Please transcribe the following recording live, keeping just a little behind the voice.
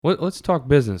Let's talk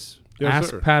business. Yes, Ask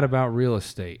sir. Pat about real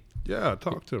estate. Yeah,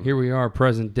 talk to me. Here we are,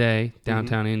 present day,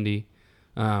 downtown Indy.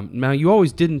 Now, you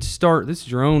always didn't start. This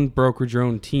is your own brokerage, your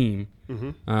own team.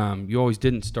 Mm-hmm. You always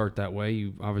didn't start that way.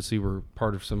 You obviously were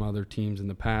part of some other teams in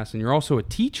the past, and you're also a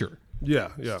teacher. Yeah.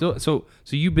 So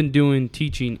you've been doing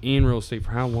teaching and real estate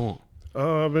for how long?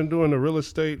 I've been doing the real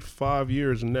estate 5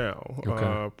 years now.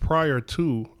 Okay. Prior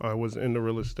to, I was in the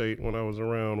real estate when I was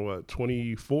around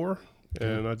 24,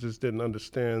 and I just didn't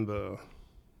understand the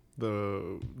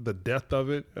depth of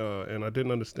it, and I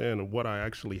didn't understand what I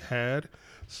actually had.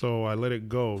 So I let it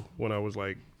go when I was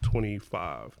like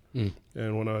 25,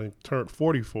 and when I turned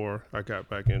 44, I got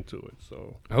back into it.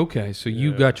 So okay, so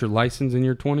you got your license in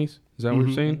your 20s? Is that what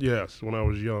you're saying? Yes, when I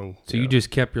was young. So you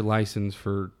just kept your license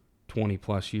for 20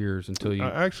 plus years until you...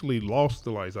 I actually lost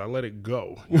the license. I let it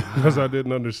go because I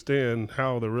didn't understand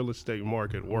how the real estate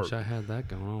market worked. Wish I had that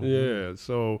going on. Yeah.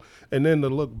 So, and then to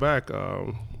look back,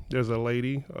 there's a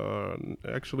lady.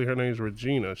 Actually, her name's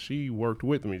Regina. She worked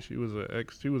with me. She was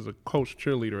a coach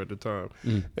cheerleader at the time,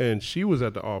 and she was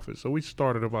at the office. So we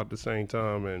started about the same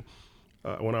time. And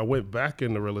when I went back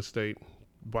into real estate,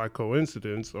 by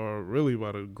coincidence, or really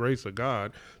by the grace of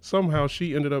God, somehow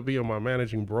she ended up being my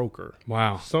managing broker.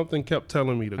 Wow. Something kept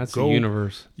telling me to That's go. the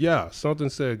universe. Yeah, something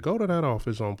said, go to that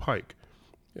office on Pike.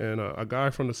 And a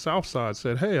guy from the South Side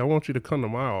said, hey, I want you to come to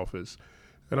my office.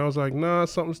 And I was like, nah,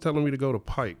 something's telling me to go to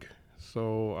Pike.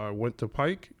 So I went to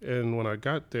Pike, and when I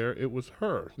got there, it was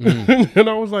her. And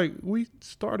I was like, we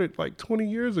started like 20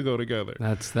 years ago together.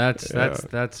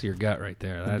 That's your gut right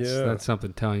there. That's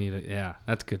something telling you that,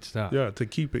 that's good stuff. Yeah, to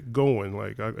keep it going.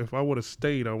 Like, if I would have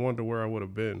stayed, I wonder where I would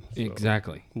have been. So,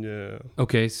 exactly. Yeah.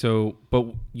 Okay, so, but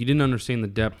you didn't understand the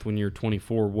depth when you were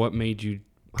 24. What made you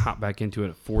hop back into it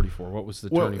at 44? What was the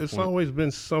turning point? It's always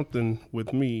been something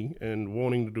with me and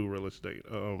wanting to do real estate.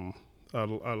 I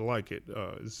like it.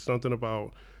 It's something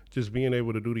about just being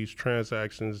able to do these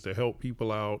transactions to help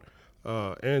people out,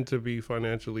 and to be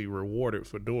financially rewarded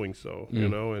for doing so, you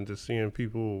know, and just seeing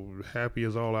people happy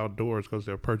as all outdoors because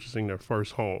they're purchasing their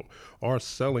first home or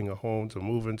selling a home to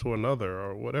move into another,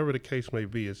 or whatever the case may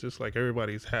be. It's just like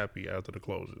everybody's happy after the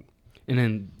closing. And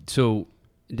then, so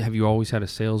have you always had a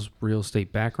sales real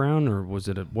estate background, or was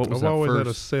it I've always had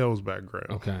a sales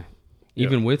background. Okay.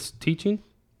 Even with teaching?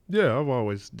 Yeah, I've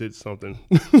always did something.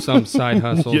 Some side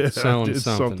hustle, selling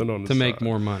something on the to side. make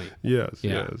more money. Yes,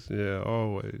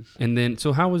 always. And then,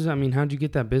 so how was, how'd you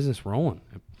get that business rolling,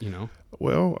 you know?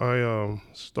 Well, I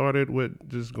started with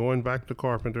just going back to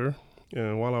carpenter.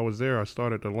 And while I was there, I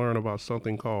started to learn about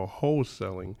something called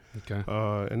wholesaling. Okay.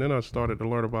 And then I started to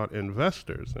learn about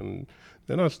investors. And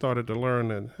then I started to learn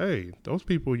that, hey, those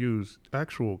people use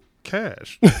actual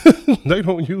cash. They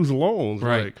don't use loans.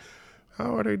 Right. Like,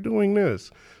 how are they doing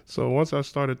this? So once I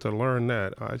started to learn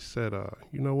that, I said,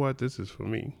 you know what? This is for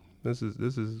me. This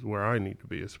is where I need to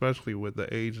be, especially with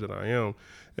the age that I am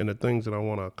and the things that I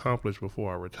want to accomplish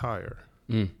before I retire.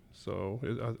 So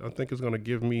I think it's going to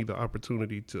give me the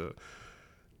opportunity to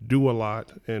do a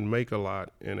lot and make a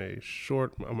lot in a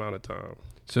short amount of time.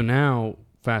 So now,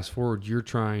 fast forward, you're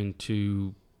trying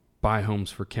to buy homes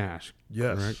for cash.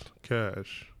 Yes, correct?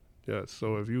 Cash. Yes.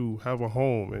 So if you have a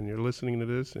home and you're listening to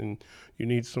this and you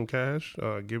need some cash,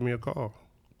 give me a call.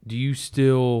 Do you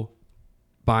still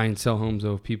buy and sell homes,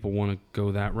 though, if people want to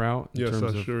go that route? Yes,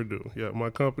 I sure do. Yeah,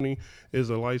 my company is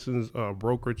a licensed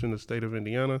brokerage in the state of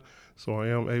Indiana, so I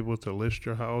am able to list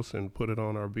your house and put it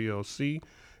on our BLC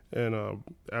and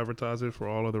advertise it for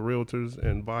all of the realtors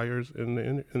and buyers in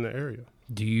the area.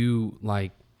 Do you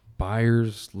like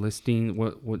buyers listing?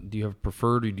 What do you have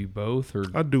preferred? Or do you do both? Or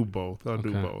I do both. I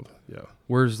do both. Yeah.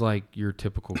 Where's like your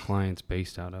typical clients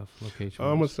based out of location?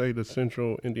 I'm gonna say the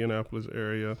central Indianapolis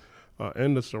area.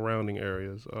 And the surrounding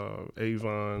areas,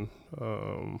 Avon,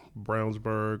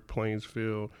 Brownsburg,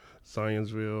 Plainsfield,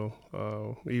 Zionsville,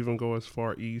 even go as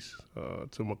far east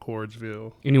to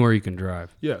McCordsville. Anywhere you can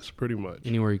drive. Yes, pretty much.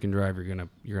 Anywhere you can drive, you're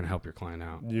gonna help your client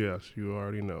out. Yes, you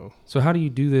already know. So how do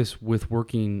you do this with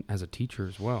working as a teacher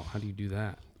as well? How do you do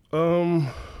that?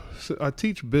 So I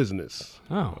teach business.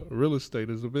 Oh, real estate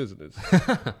is a business.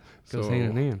 Goes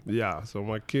hand in hand. Yeah, so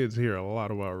my kids hear a lot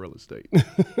about real estate.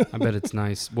 I bet it's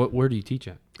nice. Where do you teach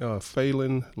at?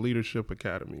 Phelan Leadership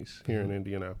Academies here in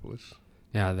Indianapolis.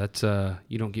 Yeah, that's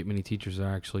you don't get many teachers that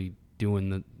are actually doing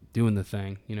the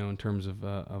thing, you know, in terms of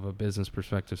a business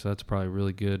perspective. So that's probably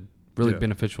really good. Really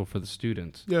beneficial for the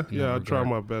students. Yeah, I try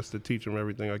my best to teach them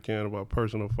everything I can about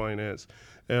personal finance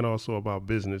and also about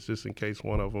business, just in case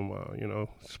one of them,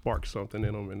 sparks something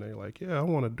in them and they're like, yeah, I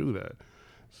want to do that.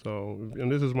 So,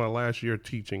 and this is my last year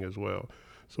teaching as well.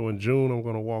 So in June, I'm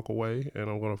going to walk away and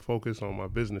I'm going to focus on my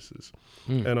businesses.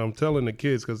 And I'm telling the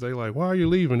kids, because they like, why are you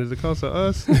leaving? Is it because of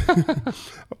us? I'm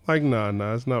like,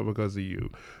 nah, it's not because of you.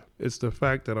 It's the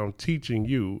fact that I'm teaching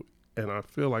you, and I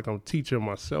feel like I'm teaching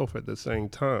myself at the same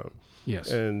time.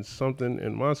 Yes. And something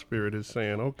in my spirit is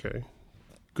saying, okay,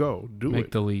 go, do it.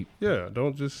 Make the leap. Yeah,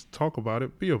 don't just talk about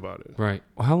it, be about it. Right.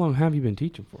 Well, how long have you been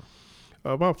teaching for?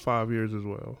 About 5 years as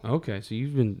well. Okay, so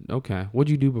you've been, okay. What'd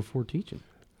you do before teaching?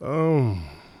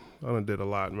 I done did a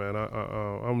lot, man.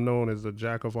 I'm known as the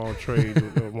jack of all trades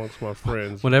amongst my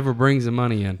friends. Whatever brings the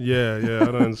money in. Yeah. I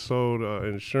done sold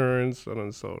insurance. I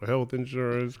done sold health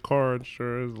insurance, car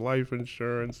insurance, life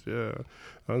insurance. Yeah,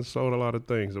 I done sold a lot of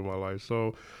things in my life.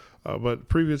 So, but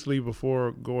previously,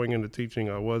 before going into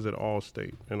teaching, I was at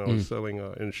Allstate, and I was selling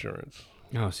insurance.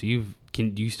 Oh, so do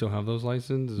you still have those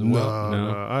licenses as No.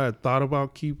 well? I had thought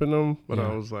about keeping them, but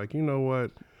I was like, you know what?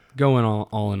 Going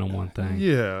all in on one thing.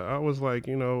 Yeah, I was like,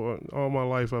 all my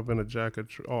life I've been a jack of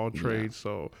all trades,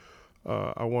 so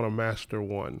I want to master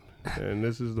one, and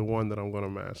this is the one that I'm going to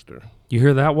master. You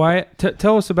hear that, Wyatt?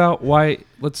 Tell us about Wyatt.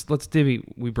 Let's divvy.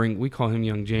 We call him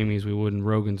Young Jamie as we would in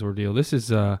Rogan's ordeal. This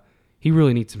is he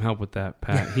really needs some help with that,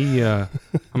 Pat. He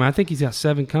I think he's got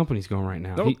 7 companies going right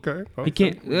now. Okay. He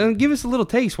can't give us a little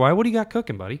taste. Wyatt, what do you got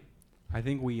cooking, buddy? I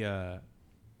think we.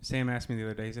 Sam asked me the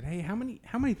other day. He said, "Hey, how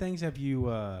many things have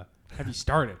you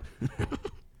started?"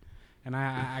 And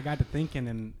I got to thinking,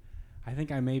 and I think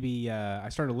I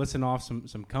started listing off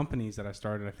some companies that I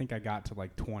started. I think I got to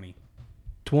like 20.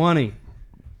 20.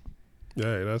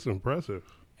 Hey, that's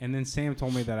impressive. And then Sam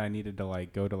told me that I needed to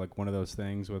like go to like one of those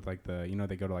things with like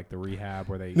they go to like the rehab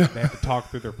where they have to talk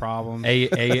through their problems.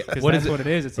 What is it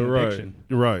is? It's an addiction.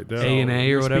 Right.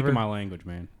 A&A or whatever. Speaking my language,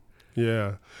 man.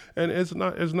 Yeah, and it's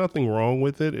nothing wrong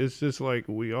with it. It's just like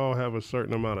we all have a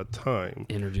certain amount of time,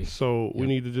 energy. So we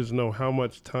need to just know how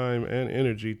much time and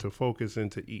energy to focus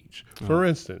into each. For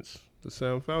instance, the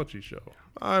Sam Foutch show.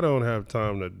 I don't have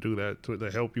time to do that to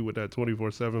help you with that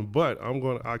 24/7, but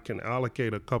I can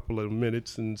allocate a couple of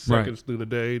minutes and seconds through the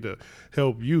day to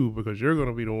help you because you're going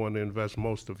to be the one to invest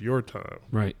most of your time.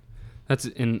 Right.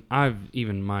 And I've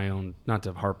even my own, not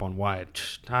to harp on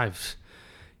Wyatt,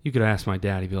 you could ask my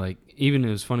dad. He'd be like, even it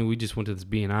was funny, we just went to this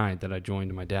B&I that I joined,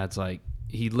 and my dad's like,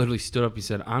 he literally stood up, he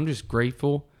said, I'm just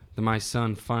grateful that my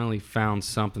son finally found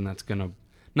something that's going to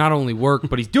not only work,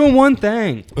 but he's doing one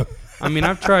thing. I mean,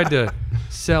 I've tried to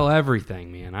sell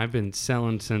everything, man. I've been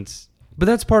selling but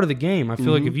that's part of the game. I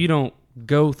feel like if you don't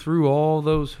go through all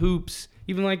those hoops,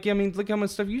 even like, look how much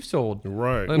stuff you've sold.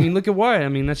 Right. I mean, look at Wyatt. I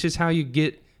mean, that's just how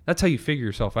that's how you figure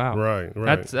yourself out. Right.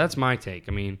 That's my take.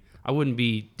 I mean, I wouldn't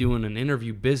be doing an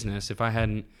interview business if I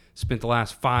hadn't spent the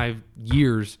last 5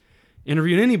 years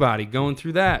interviewing anybody, going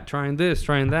through that, trying this,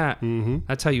 trying that. Mm-hmm.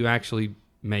 That's how you actually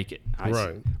make it.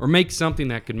 Or make something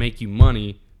that could make you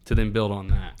money to then build on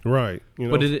that. Right.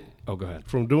 Go ahead.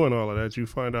 From doing all of that, you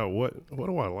find out what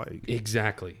do I like?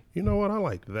 Exactly. You know what? I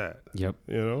like that. Yep.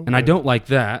 And I don't like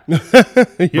that.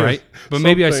 Yes. Right. But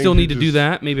maybe I still need to do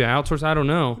that. Maybe I outsource. I don't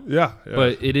know. Yeah.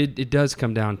 But it does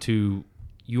come down to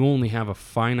you only have a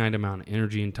finite amount of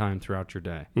energy and time throughout your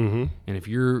day. Mm-hmm. And if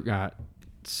you're got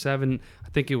 7, I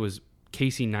think it was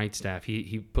Casey Nightstaff,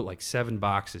 he put like 7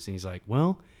 boxes, and he's like,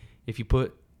 well, if you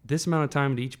put this amount of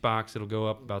time into each box, it'll go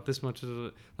up about this much.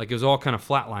 Like it was all kind of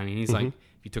flatlining. He's like,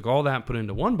 if you took all that and put it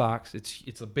into one box,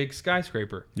 it's a big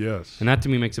skyscraper. Yes. And that to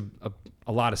me makes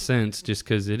a lot of sense just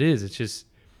because it's just,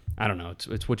 I don't know.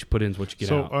 It's what you put in is what you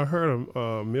get out. So I heard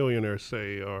a millionaire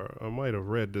say, or I might have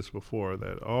read this before,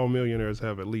 that all millionaires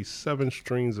have at least 7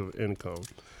 streams of income.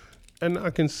 And I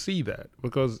can see that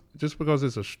because just because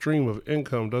it's a stream of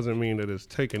income doesn't mean that it's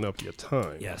taking up your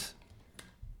time. Yes.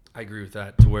 I agree with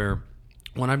that, to where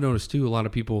when I've noticed too, a lot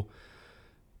of people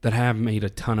that have made a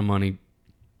ton of money,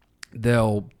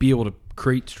 they'll be able to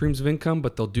create streams of income,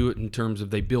 but they'll do it in terms of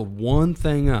they build one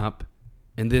thing up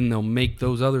and then they'll make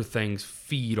those other things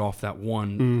feed off that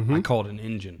one. Mm-hmm. I call it an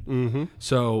engine. Mm-hmm.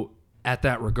 So at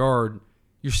that regard,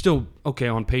 you're still, okay,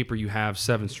 on paper you have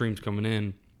 7 streams coming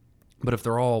in, but if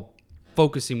they're all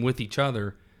focusing with each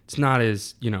other, it's not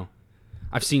as,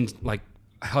 I've seen like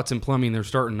Hudson Plumbing, they're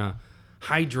starting a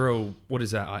hydro, what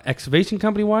is that, excavation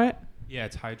company, Wyatt? Yeah,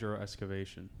 it's hydro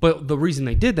excavation. But the reason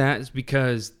they did that is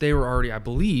because they were already, I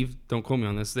believe, don't quote me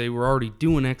on this, they were already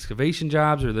doing excavation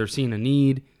jobs or they're seeing a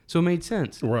need. So it made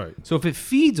sense. Right. So if it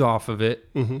feeds off of it,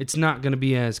 it's not going to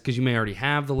be as, because you may already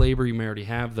have the labor, you may already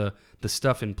have the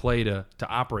stuff in play to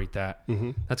operate that.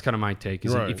 Mm-hmm. That's kind of my take.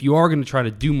 Is if you are going to try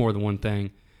to do more than one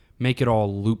thing, make it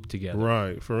all loop together.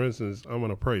 Right. For instance, I'm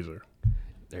an appraiser.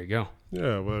 There you go.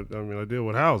 Yeah, but I mean, I deal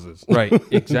with houses. Right,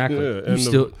 exactly. Yeah,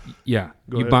 You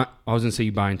Go ahead. buy. I was gonna say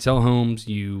you buy and sell homes.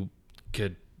 You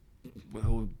could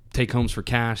take homes for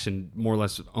cash and more or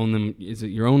less own them. Is it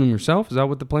you own them yourself? Is that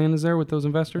what the plan is there with those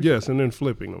investors? Yes, and then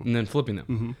flipping them. And then flipping them.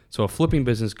 Mm-hmm. So a flipping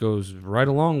business goes right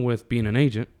along with being an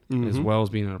agent as well as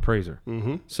being an appraiser.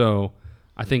 Mm-hmm. So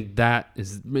I think that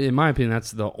is, in my opinion,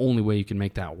 that's the only way you can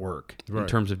make that work in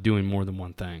terms of doing more than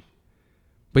one thing.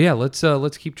 But yeah,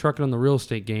 let's keep trucking on the real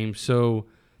estate game. So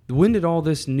when did all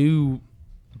this new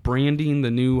branding,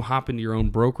 the new hop into your own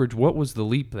brokerage, what was the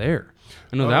leap there?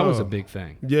 I know that was a big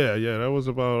thing. Yeah, that was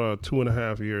about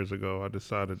 2.5 years ago. I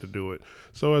decided to do it.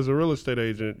 So as a real estate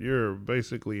agent, you're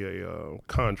basically a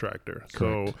contractor.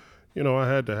 Correct. So, I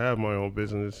had to have my own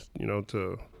business,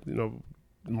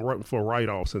 for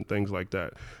write-offs and things like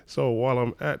that. So while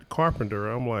I'm at Carpenter,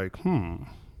 I'm like,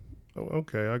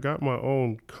 okay, I got my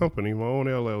own company, my own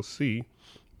LLC.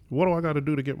 What do I got to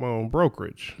do to get my own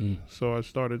brokerage? So I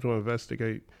started to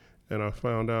investigate, and I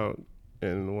found out.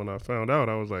 And when I found out,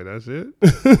 I was like, that's it?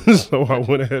 So I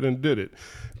went ahead and did it.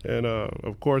 And,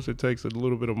 of course, it takes a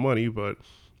little bit of money, but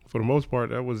for the most part,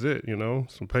 that was it,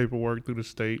 some paperwork through the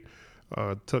state.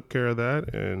 Took care of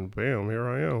that, and bam, here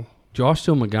I am. Josh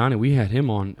Magani, we had him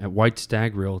on at White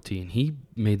Stag Realty, and he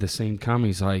made the same comment.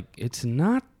 He's like, it's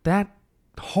not that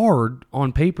hard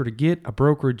on paper to get a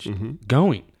brokerage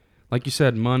going. Like you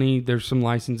said, money, there's some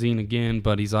licensing again,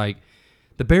 but he's like,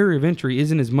 the barrier of entry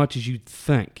isn't as much as you'd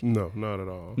think. No, not at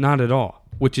all. Not at all,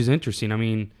 which is interesting. I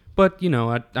mean, but,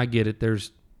 I get it.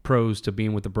 There's pros to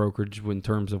being with the brokerage in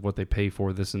terms of what they pay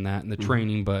for, this and that, and the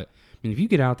training. But, I mean, if you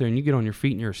get out there and you get on your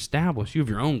feet and you're established, you have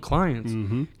your own clients,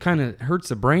 kind of hurts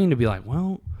the brain to be like,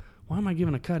 well, why am I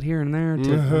giving a cut here and there? I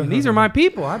mean, these are my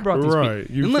people. I brought these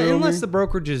people. Unless the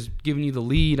brokerage is giving you the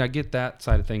lead, I get that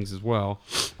side of things as well.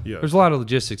 Yeah. There's a lot of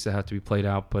logistics that have to be played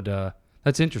out, but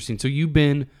that's interesting. So you've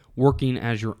been working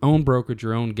as your own brokerage,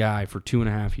 your own guy for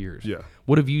 2.5 years. Yeah.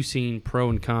 What have you seen pro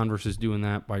and con versus doing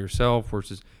that by yourself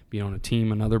versus being on a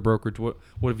team, another brokerage? What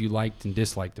have you liked and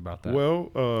disliked about that?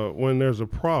 Well, when there's a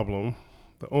problem,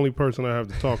 the only person I have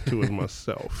to talk to is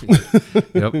myself.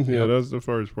 Yep. Yeah, that's the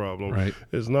first problem. Right.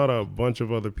 It's not a bunch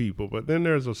of other people, but then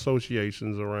there's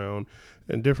associations around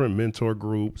and different mentor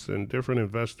groups and different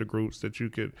investor groups that you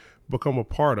could become a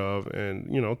part of and,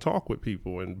 talk with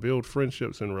people and build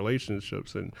friendships and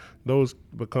relationships. And those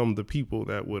become the people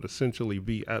that would essentially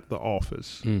be at the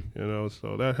office,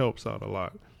 so that helps out a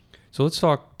lot. So let's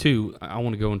talk too. I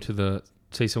want to go into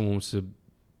say someone wants to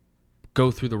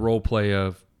go through the role play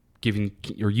of giving,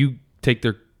 or you take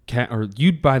their or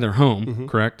you'd buy their home,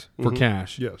 correct, for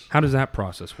cash. Yes. How does that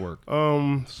process work?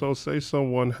 So say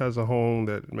someone has a home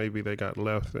that maybe they got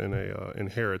left in a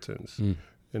inheritance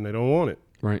and they don't want it.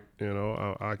 Right.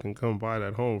 I can come buy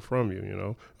that home from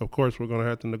you, Of course, we're going to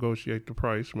have to negotiate the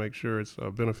price, make sure it's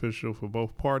beneficial for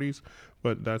both parties,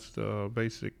 but that's the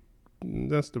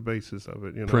basis of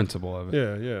it, Principle of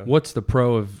it. Yeah. What's the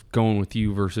pro of going with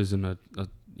you versus in the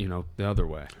other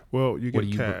way? Well, you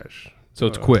get cash. So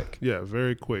it's quick. Yeah,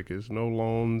 very quick. It's no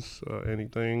loans,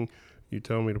 anything. You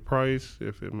tell me the price.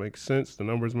 If it makes sense, the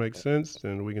numbers make sense,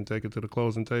 then we can take it to the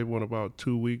closing table in about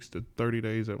 2 weeks to 30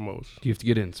 days at most. Do you have to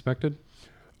get it inspected?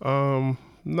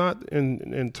 Not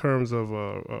in terms of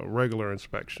a regular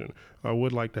inspection. I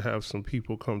would like to have some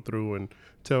people come through and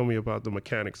tell me about the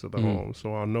mechanics of the home,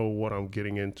 so I'll know what I'm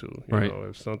getting into. You know,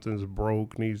 if something's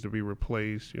broke, needs to be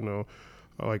replaced,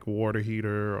 like a water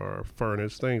heater or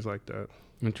furnace, things like that.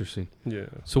 Interesting. Yeah.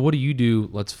 So what do you do?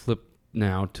 Let's flip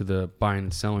now to the buying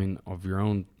and selling of your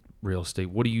own real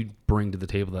estate. What do you bring to the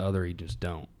table that other agents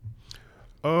don't?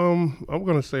 I'm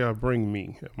going to say I bring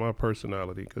me, my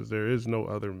personality, because there is no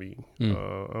other me.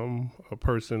 I'm a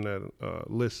person that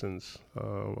listens.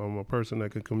 I'm a person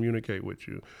that can communicate with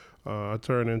you. I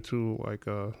turn into like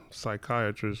a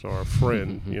psychiatrist or a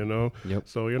friend, Yep.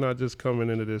 So you're not just coming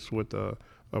into this with a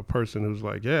person who's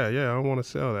like, yeah, I want to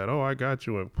sell that. Oh, I got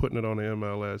you, and putting it on the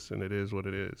MLS, and it is what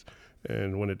it is.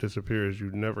 And when it disappears, you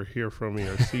never hear from me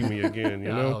or see me again,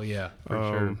 Oh, yeah, for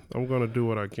sure. I'm going to do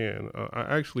what I can.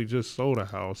 I actually just sold a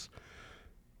house,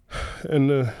 and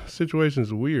the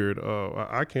situation's weird.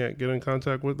 I can't get in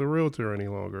contact with the realtor any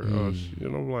longer.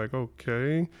 I'm like,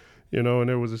 okay. And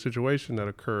there was a situation that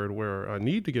occurred where I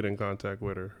need to get in contact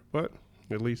with her, but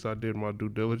at least I did my due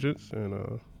diligence,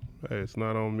 and hey, it's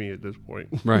not on me at this point.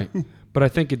 Right. But I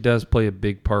think it does play a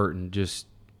big part in just,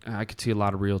 I could see a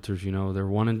lot of realtors, they're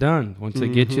one and done. Once they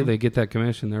get you, they get that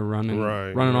commission, they're running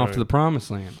off to the promised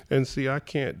land. And see, I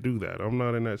can't do that. I'm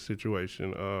not in that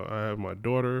situation. I have my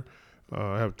daughter.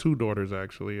 I have 2 daughters,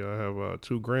 actually. I have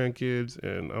 2 grandkids,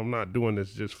 and I'm not doing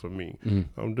this just for me.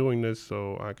 I'm doing this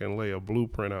so I can lay a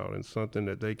blueprint out and something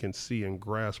that they can see and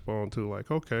grasp onto, like,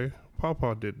 okay,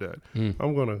 Papa did that.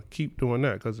 I'm going to keep doing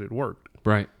that because it worked.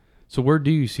 Right. So where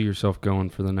do you see yourself going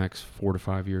for the next 4 to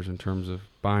 5 years in terms of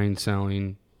buying,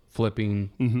 selling,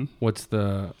 flipping? What's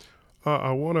the...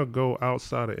 I want to go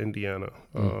outside of Indiana.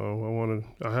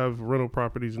 I have rental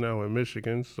properties now in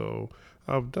Michigan, so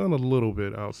I've done a little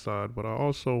bit outside, but I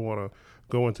also want to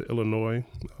go into Illinois.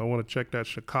 I want to check that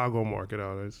Chicago market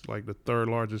out. It's like the 3rd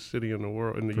largest city in the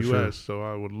world, in the U.S., so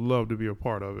I would love to be a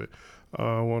part of it.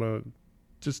 I want to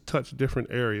just touch different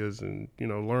areas and,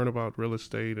 learn about real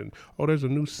estate. And, there's a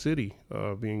new city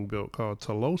being built called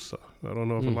Tolosa. I don't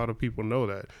know if a lot of people know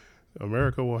that.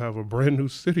 America will have a brand new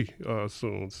city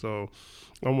soon. So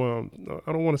I don't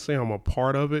want to say I'm a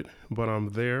part of it, but I'm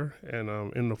there and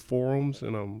I'm in the forums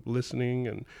and I'm listening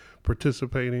and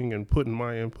participating and putting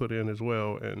my input in as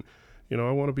well. And,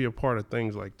 I want to be a part of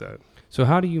things like that. So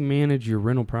how do you manage your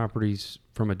rental properties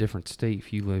from a different state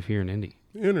if you live here in Indy?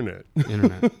 Internet.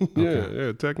 Okay.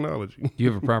 Yeah, technology. Do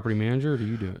you have a property manager or do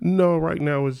you do it? No, right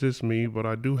now it's just me, but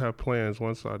I do have plans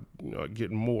once I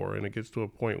get more and it gets to a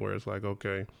point where it's like,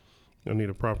 okay, I need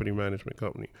a property management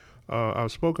company.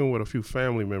 I've spoken with a few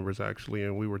family members, actually,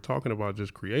 and we were talking about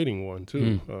just creating one,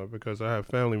 too, because I have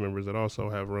family members that also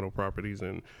have rental properties,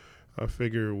 and I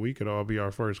figure we could all be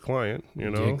our first client,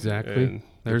 Exactly. And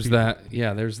there's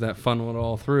that funnel it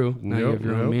all through. Now you have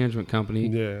your own management company.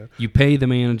 Yeah. You pay the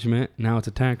management. Now it's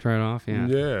a tax write-off. Yeah.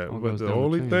 Yeah, but the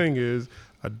only thing is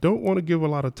I don't want to give a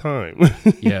lot of time.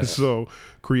 Yes. So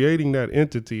creating that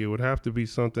entity, it would have to be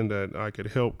something that I could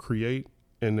help create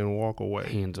and then walk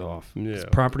away. Hands off. Yeah.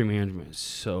 Property management is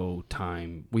so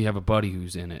time. We have a buddy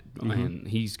who's in it, and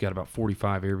he's got about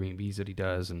 45 Airbnbs that he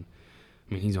does, and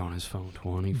he's on his phone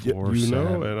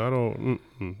 24/7. And I don't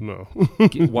know.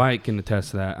 Wyatt can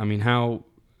attest to that.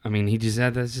 He just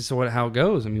said that's just how it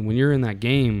goes. When you're in that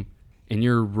game and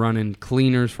you're running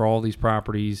cleaners for all these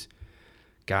properties,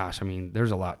 gosh, there's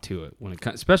a lot to it when it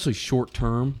comes, especially short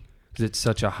term, because it's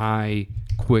such a high,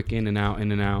 quick in and out,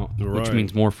 which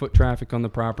means more foot traffic on the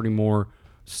property, more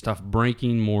stuff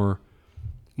breaking, more.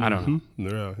 I don't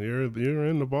know. Yeah, you're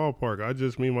in the ballpark. I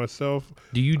just mean myself.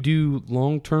 Do you do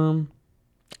long term?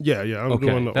 Yeah. I'm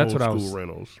doing the that's old what school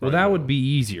rentals. Well, that would be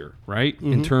easier, right?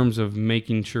 In terms of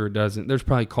making sure it doesn't. There's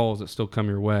probably calls that still come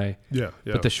your way. Yeah.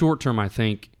 But the short term, I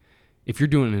think, if you're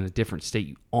doing it in a different state,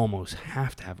 you almost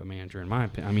have to have a manager. In my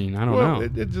opinion, I don't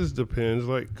know. It just depends.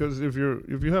 Because if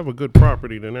you have a good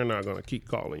property, then they're not going to keep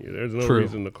calling you. There's no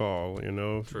reason to call.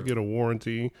 If you get a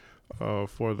warranty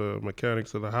for the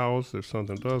mechanics of the house, if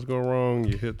something does go wrong,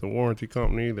 you hit the warranty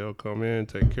company. They'll come in,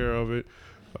 take care of it.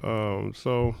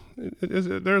 So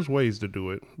there's ways to do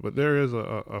it, but there is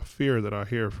a fear that I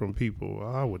hear from people.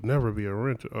 I would never be a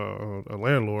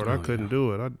landlord. I couldn't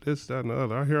do it. This, that, and the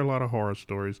other. I hear a lot of horror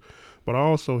stories, but I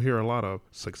also hear a lot of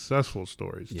successful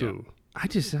stories too.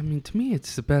 To me,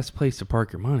 it's the best place to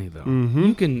park your money, though.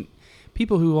 You can.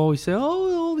 People who always say,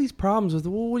 all these problems with,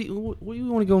 what do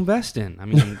you want to go invest in?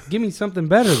 Give me something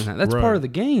better than that. That's part of the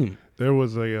game. There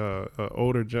was a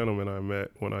older gentleman I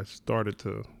met when I started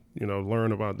to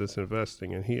learn about this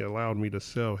investing, and he allowed me to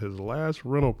sell his last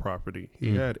rental property.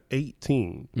 He had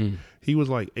 18. He was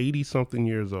like 80 something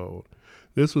years old.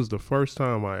 This was the first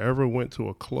time I ever went to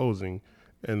a closing,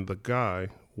 and the guy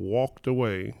walked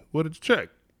away with a check.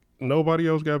 Nobody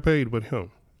else got paid but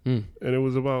him. And it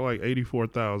was about like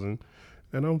 $84,000.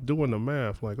 And I'm doing the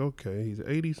math like, okay, he's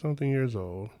 80 something years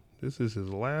old. This is his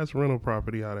last rental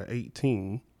property out of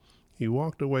 18. He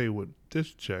walked away with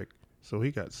this check. So he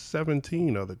got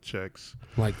 17 other checks.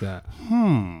 Like that.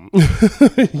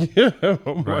 Yeah.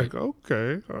 I'm like,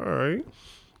 okay, all right.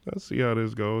 Let's see how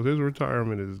this goes. His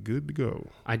retirement is good to go.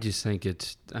 I just think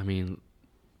it's,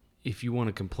 if you want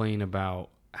to complain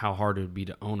about how hard it would be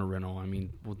to own a rental,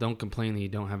 don't complain that you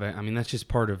don't have it. That's just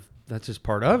part of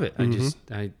it.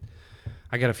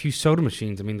 I got a few soda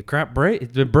machines. The crap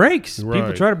it breaks. Right.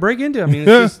 People try to break into it.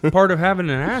 It's just part of having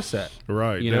an asset.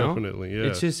 Right, definitely, yeah.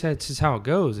 It's just how it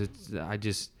goes. If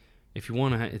you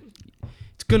want to,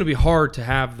 it's going to be hard to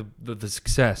have the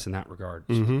success in that regard.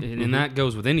 And that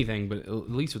goes with anything, but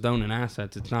at least with owning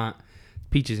assets, it's not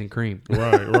peaches and cream.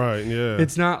 Right, yeah.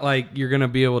 It's not like you're going to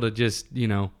be able to just,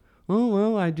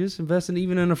 I just invested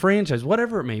even in a franchise,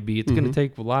 whatever it may be. It's going to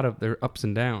take a lot of their ups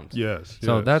and downs. Yes.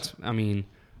 So that's,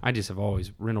 I just have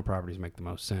always, rental properties make the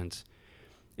most sense.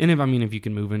 And if you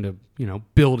can move into,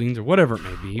 buildings or whatever it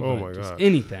may be. Oh my God.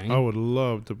 Anything. I would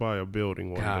love to buy a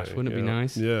building one day. Gosh, wouldn't it be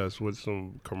nice? Yes, with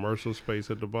some commercial space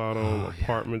at the bottom,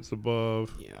 apartments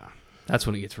above. Yeah. That's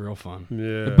when it gets real fun.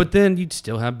 Yeah. But then you'd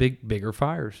still have bigger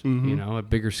fires, you know, at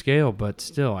bigger scale. But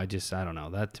still, I don't know.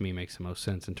 That to me makes the most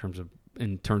sense in terms of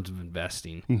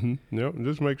investing. Yep.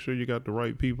 Just make sure you got the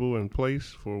right people in place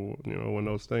for, you know, when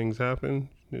those things happen,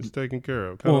 it's taken care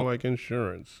of. Kind of like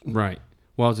insurance. Right.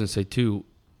 Well, I was going to say too,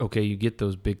 okay, you get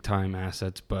those big time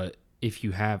assets, but if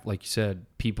you have, like you said,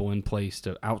 people in place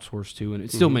to outsource to, and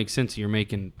it still makes sense that you're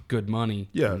making good money.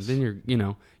 Yes. Then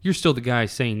you're still the guy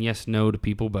saying yes, no to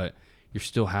people, but you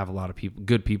still have a lot of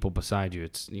good people beside you.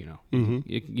 It's, you know,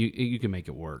 you can make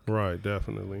it work. Right.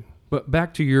 Definitely. But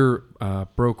back to your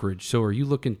brokerage. So are you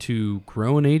looking to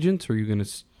grow an agent, or are you going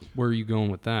to, where are you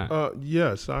going with that?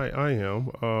 Yes, I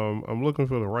am. I'm looking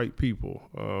for the right people.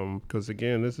 Because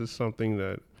again, this is something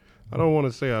that I don't want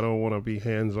to say I don't want to be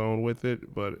hands-on with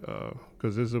it, but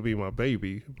because this will be my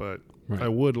baby, but I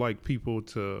would like people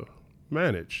to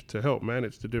help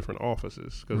manage the different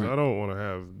offices, because I don't want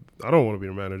to be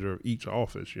the manager of each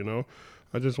office, you know.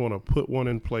 I just want to put one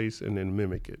in place and then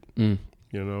mimic it,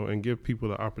 you know, and give people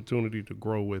the opportunity to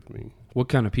grow with me. What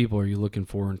kind of people are you looking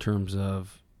for in terms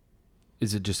of,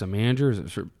 is it just a manager? Is it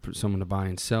someone to buy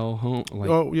and sell home?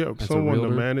 Someone to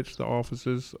manage the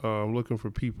offices. I'm looking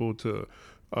for people to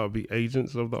be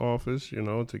agents of the office, you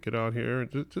know, to get out here.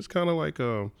 Just kind of like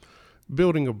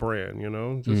building a brand, you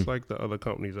know, just like the other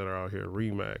companies that are out here,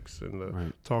 Remax and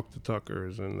the Talk to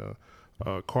Tuckers and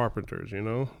the Carpenters, you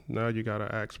know. Now you got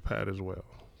to ask Pat as well.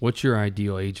 What's your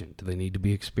ideal agent? Do they need to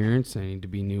be experienced? Do they need to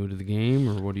be new to the game,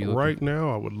 or what do you look Right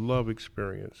now, I would love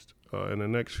experienced. In the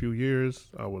next few years,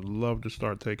 I would love to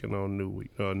start taking on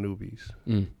newbies.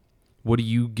 What do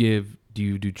you give? Do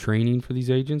you do training for these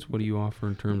agents? What do you offer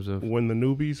in terms of? When the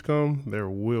newbies come, there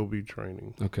will be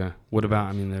training. Okay. What about,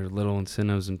 I mean, there are little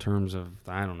incentives in terms of,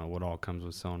 I don't know what all comes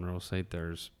with selling real estate.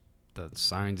 There's the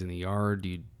signs in the yard. Do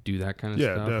you do that kind of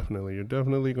stuff? Yeah, definitely. You're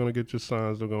definitely going to get your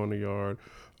signs to go in the yard.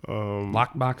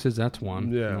 Lock boxes, that's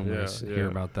one. Yeah. Hear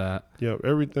about that. Yeah,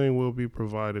 everything will be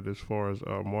provided as far as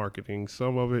marketing.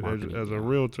 Some of it, as a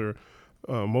realtor,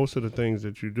 most of the things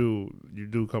that you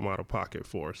do come out of pocket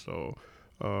for. So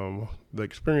the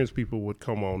experienced people would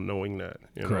come on knowing that.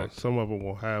 You Correct. know, some of them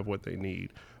will have what they need.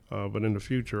 But in the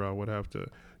future, I would have to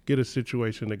get a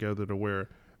situation together to where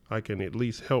I can at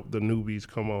least help the newbies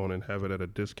come on and have it at a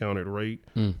discounted rate.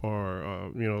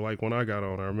 Or, you know, like when I got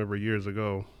on, I remember years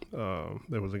ago,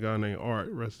 there was a guy named Art,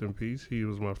 rest in peace. He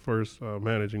was my first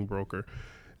managing broker.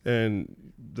 And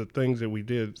the things that we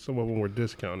did, some of them were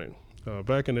discounted.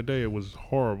 Back in the day, it was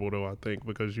horrible, though, I think,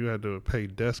 because you had to pay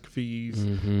desk fees.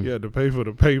 You had to pay for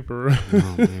the paper.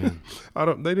 Oh,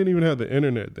 man. They didn't even have the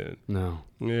internet then. No.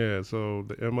 Yeah, so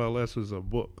the MLS was a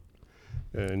book.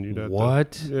 And you'd have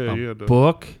what? To,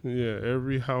 book? Yeah,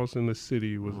 every house in the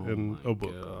city was in a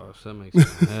book. Gosh, that makes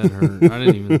my head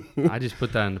hurt. I just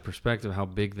put that into perspective how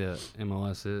big the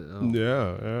MLS is. Oh.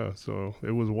 Yeah. So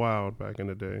it was wild back in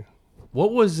the day.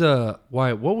 What was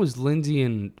what was Lindsay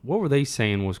and what were they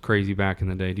saying was crazy back in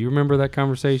the day? Do you remember that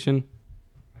conversation?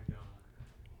 I don't.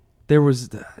 There was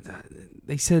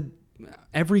they said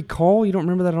every call, you don't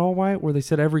remember that at all, Wyatt? Where they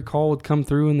said every call would come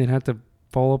through and they'd have to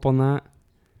follow up on that?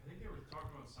 I think they were talking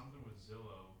about something with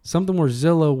Zillow. Something where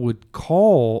Zillow would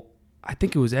call, I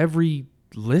think it was every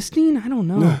listing? I don't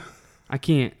know. I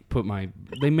can't put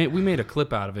we made a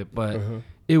clip out of it, but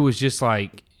it was just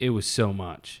like, it was so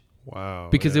much. Wow.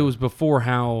 Because it was before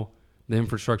how the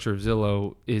infrastructure of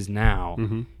Zillow is now.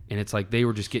 And it's like they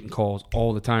were just getting calls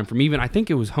all the time from even, I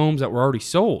think it was homes that were already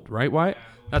sold, right, Wyatt?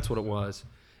 That's what it was.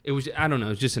 It was, I don't know, it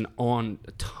was just a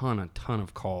ton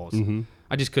of calls.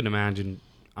 I just couldn't imagine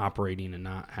operating and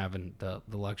not having the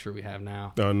luxury we have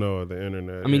now. I know, the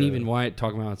internet. I mean, even Wyatt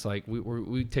talking about, it's like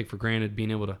we take for granted being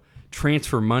able to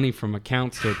transfer money from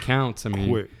accounts to accounts. I mean,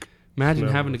 quick. Imagine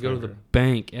having to go to the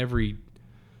bank every...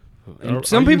 And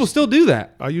some people still do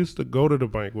that. I used to go to the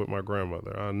bank with my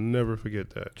grandmother. I'll never forget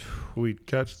that. We'd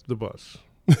catch the bus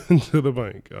to the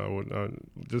bank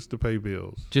just to pay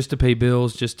bills. Just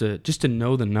to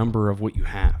know the number of what you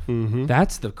have.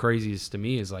 That's the craziest to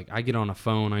me is like I get on a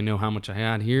phone, I know how much I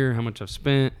had here, how much I've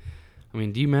spent. I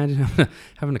mean, do you imagine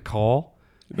having to call?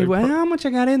 Hey, how much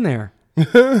I got in there?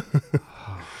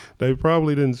 They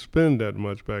probably didn't spend that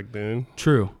much back then.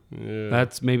 True. Yeah.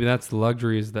 That's the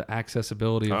luxury is the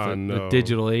accessibility of the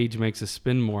digital age makes us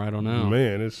spend more. I don't know.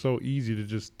 Man, it's so easy to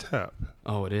just tap.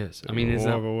 Oh, it is. I mean, is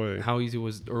that how easy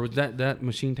was, or would that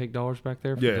machine take dollars back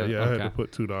there? Yeah. I had to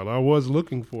put $2. I was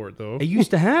looking for it though. I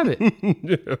used to have it.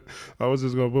 Yeah, I was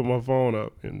just gonna put my phone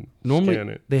up and scan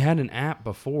it. They had an app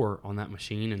before on that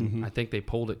machine, and I think they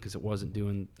pulled it because it wasn't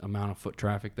doing amount of foot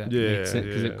traffic that makes sense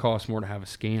because it costs more to have a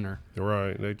scanner.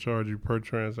 Right. They charge you per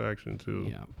transaction too.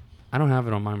 Yeah. I don't have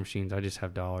it on my machines. I just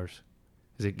have dollars.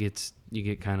 because you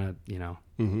get kind of,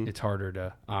 it's harder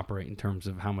to operate in terms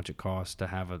of how much it costs to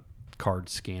have a card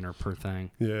scanner per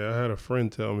thing. Yeah, I had a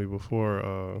friend tell me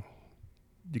before,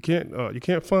 you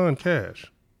can't find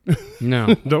cash.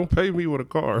 No. Don't pay me with a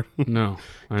card. No,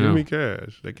 I know. Give me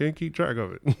cash. They can't keep track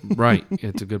of it. Right.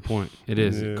 It's a good point. It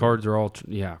is. Yeah. Cards are all,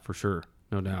 for sure.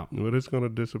 No doubt. But it's going to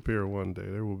disappear one day.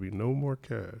 There will be no more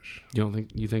cash.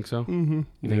 You think so? Mm-hmm.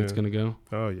 You think it's going to go?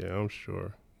 Oh, yeah, I'm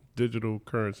sure. Digital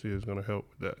currency is going to help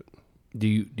with that. Do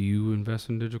you invest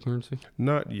in digital currency?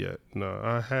 Not yet. No,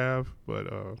 I have, but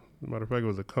matter of fact, it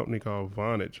was a company called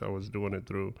Vonage I was doing it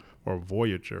through, or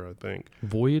Voyager, I think.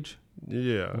 Voyage?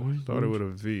 Yeah, started with a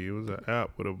V. It was an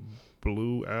app with a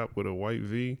blue app with a white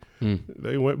V. Hmm.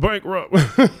 They went bankrupt.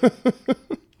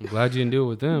 I'm glad you didn't do it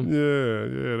with them.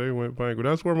 Yeah, they went bankrupt.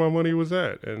 That's where my money was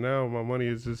at, and now my money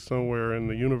is just somewhere in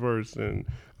the universe, and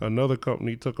another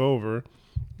company took over,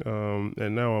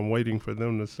 and now I'm waiting for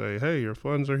them to say, hey, your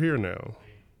funds are here now.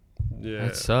 Yeah.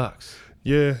 That sucks.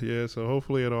 Yeah, so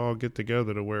hopefully it'll all get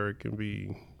together to where it can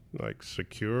be, like,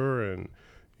 secure and,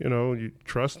 you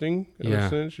trusting in a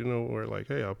sense, where, like,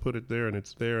 hey, I'll put it there and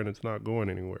it's not going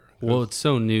anywhere. Well, it's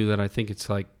so new that I think it's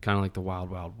like kind of like the wild,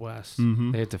 wild west.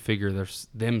 Mm-hmm. They have to figure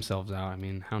themselves out. I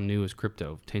mean, how new is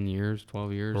crypto? 10 years,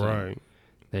 12 years? Right.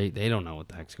 They don't know what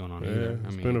the heck's going on either.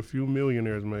 There's been a few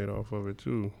millionaires made off of it,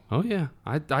 too. Oh, yeah.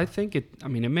 I think it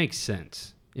makes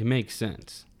sense. It makes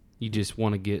sense. You just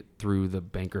want to get through the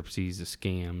bankruptcies, the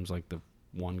scams, like the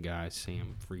one guy,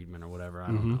 Sam Friedman or whatever. I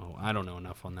don't know. I don't know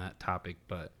enough on that topic,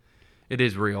 but it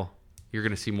is real. You're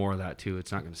going to see more of that, too.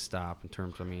 It's not going to stop in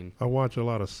terms, I watch a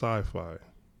lot of sci-fi.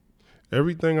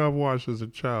 Everything I've watched as a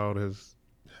child has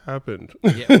happened.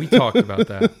 Yeah, we talked about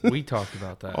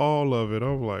that. All of it.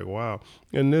 I'm like, wow.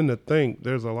 And then to think,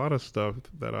 there's a lot of stuff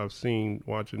that I've seen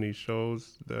watching these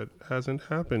shows that hasn't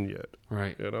happened yet.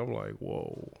 Right. And I'm like,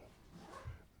 whoa.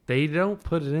 They don't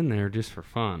put it in there just for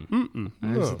fun.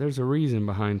 There's a reason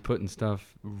behind putting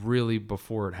stuff really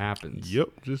before it happens.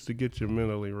 Yep, just to get you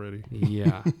mentally ready.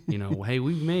 Yeah. Hey,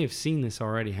 we may have seen this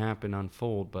already happen,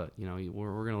 unfold, but,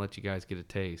 we're going to let you guys get a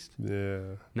taste. Yeah.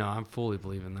 No, I'm fully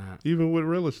believing that. Even with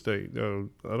real estate,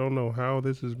 I don't know how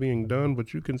this is being done,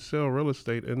 but you can sell real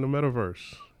estate in the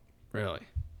metaverse. Really?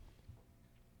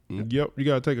 Yep, you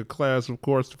got to take a class, of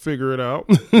course, to figure it out.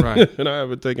 Right. And I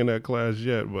haven't taken that class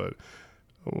yet, but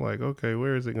I'm like, okay,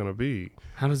 where is it going to be?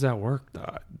 How does that work,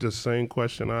 though? The same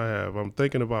question I have. I'm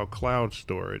thinking about cloud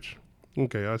storage.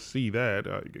 Okay, I see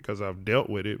that because I've dealt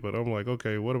with it, but I'm like,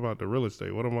 okay, what about the real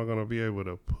estate? What am I going to be able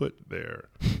to put there?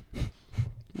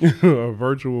 A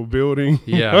virtual building?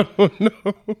 Yeah. I don't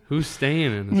know. Who's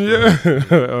staying in this? Yeah,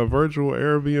 a virtual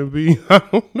Airbnb? I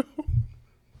don't know.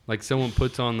 Like someone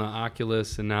puts on the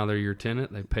Oculus and now they're your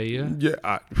tenant, they pay you? Yeah,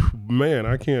 I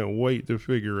can't wait to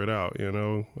figure it out,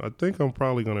 I think I'm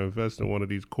probably going to invest in one of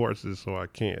these courses so I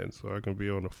can be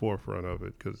on the forefront of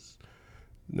it, because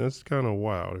that's kind of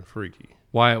wild and freaky.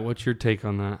 Wyatt, what's your take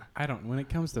on that? When it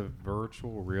comes to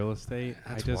virtual real estate,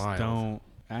 That's I just wild. don't.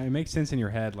 It makes sense in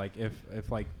your head. Like if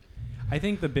I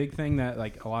think the big thing that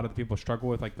like a lot of the people struggle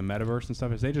with, like the metaverse and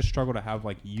stuff, is they just struggle to have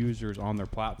like users on their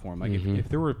platform. Like if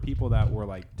there were people that were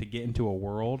like to get into a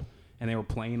world and they were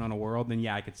playing on a world, then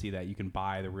yeah, I could see that you can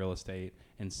buy the real estate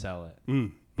and sell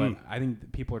it. But I think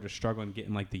that people are just struggling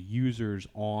getting like the users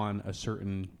on a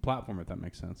certain platform, if that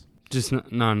makes sense. Just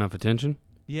not enough attention?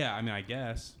 Yeah, I mean, I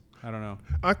guess. I don't know.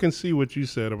 I can see what you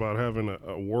said about having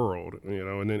a world,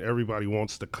 and then everybody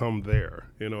wants to come there,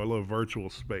 a little virtual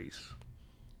space.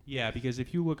 Yeah, because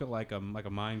if you look at like a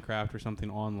Minecraft or something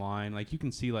online, like you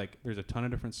can see like there's a ton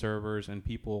of different servers and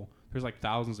there's like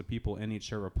thousands of people in each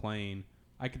server playing.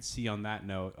 I could see on that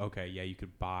note, okay, yeah, you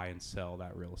could buy and sell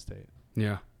that real estate.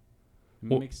 Yeah.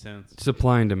 It makes sense.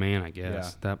 Supply and demand, I guess, Yeah.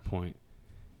 at that point.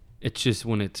 It's just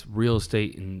when it's real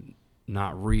estate and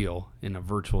not real in a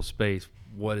virtual space,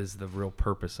 what is the real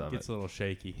purpose of It's it? a little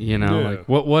shaky. Like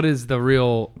what is the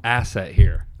real asset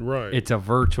here? Right. It's a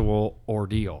virtual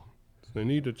ordeal. They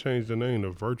need to change the name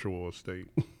to virtual estate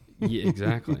Yeah,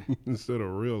 exactly. instead of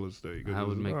real estate,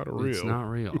 because It's not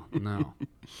real. No.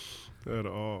 at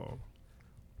all.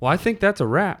 Well, I think that's a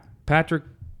wrap. Patrick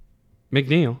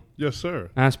McNeill Yes, sir.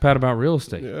 asked Pat about real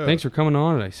estate. Yeah. Thanks for coming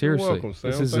on today. Seriously. You're welcome,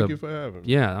 Sam. Thank you for having me.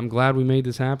 Yeah, I'm glad we made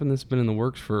this happen. This has been in the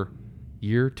works for a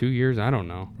year, 2 years. I don't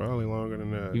know. Probably longer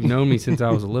than that. You've known me since I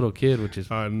was a little kid, which is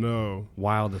I know.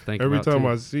 wild to think Every about. time too.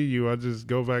 I see you, I just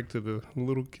go back to the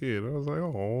little kid. I was like,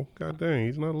 oh, god dang,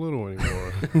 he's not little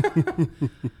anymore.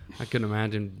 I couldn't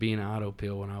imagine being an auto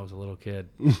pill when I was a little kid.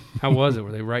 How was it?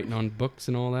 Were they writing on books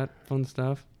and all that fun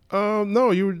stuff?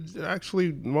 No, you were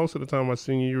actually, most of the time I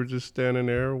seen you were just standing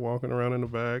there, walking around in the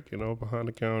back, behind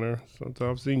the counter. Sometimes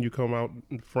I've seen you come out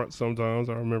in front sometimes.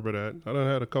 I remember that. I done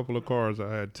had a couple of cars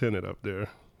I had tinted up there.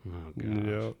 Oh, gosh.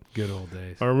 Yeah. Good old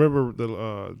days. I remember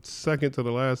the second to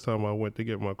the last time I went to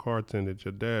get my car tinted,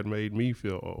 your dad made me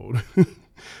feel old.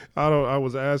 I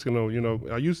was asking him,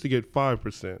 I used to get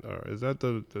 5%. Is that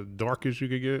the darkest you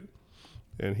could get?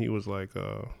 And he was like,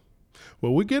 well,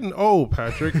 we're getting old,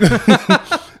 Patrick.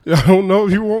 I don't know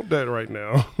if you want that right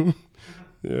now.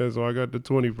 Yeah, so I got the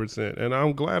 20%. And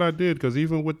I'm glad I did, because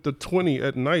even with the 20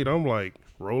 at night, I'm like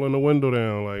rolling the window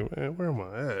down like, man, where am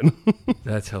I at?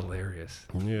 That's hilarious.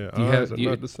 Yeah, eyes are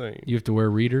not the same. You have to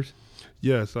wear readers?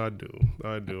 Yes, I do.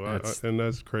 And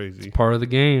that's crazy. Part of the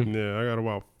game. Yeah, I got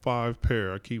about 5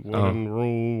 pair. I keep one in the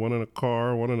room, one in the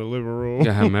car, one in the living room. You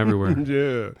gotta have them everywhere.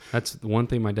 Yeah. That's the one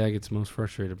thing my dad gets most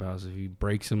frustrated about is if he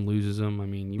breaks them, loses them. I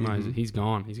mean, he's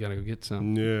gone. He's got to go get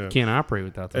some. Yeah. Can't operate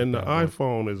without that. And the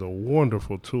iPhone is a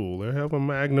wonderful tool. They have a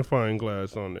magnifying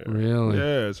glass on there. Really?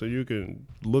 Yeah, so you can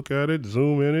look at it,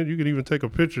 zoom in it. You can even take a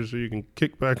picture so you can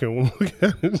kick back and look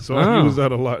at it. So I use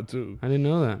that a lot too. I didn't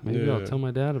know that. Maybe I'll tell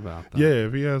my dad about that. Yeah,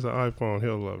 if he has an iPhone,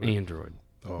 he'll love it. Android.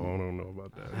 Oh, I don't know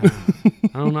about that.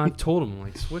 I don't know. I told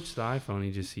him, switch the iPhone.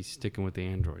 He's sticking with the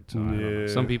Android. So I don't know.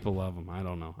 Some people love them. I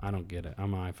don't know. I don't get it.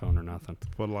 I'm an iPhone or nothing.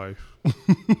 For life.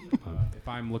 If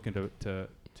I'm looking to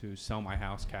sell my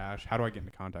house cash, how do I get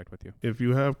into contact with you? If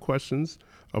you have questions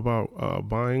about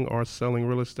buying or selling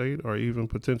real estate, or even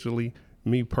potentially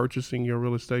me purchasing your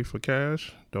real estate for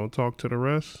cash, don't talk to the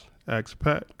rest. Ask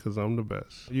Pat, because I'm the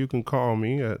best. You can call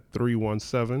me at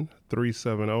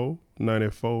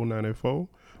 317-370-9494,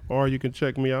 or you can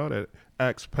check me out at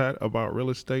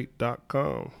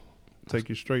askpataboutrealestate.com. Take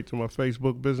you straight to my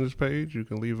Facebook business page. You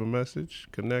can leave a message,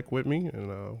 connect with me,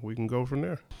 and we can go from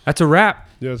there. That's a wrap.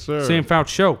 Yes, sir. Sam Foutch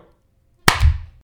Show.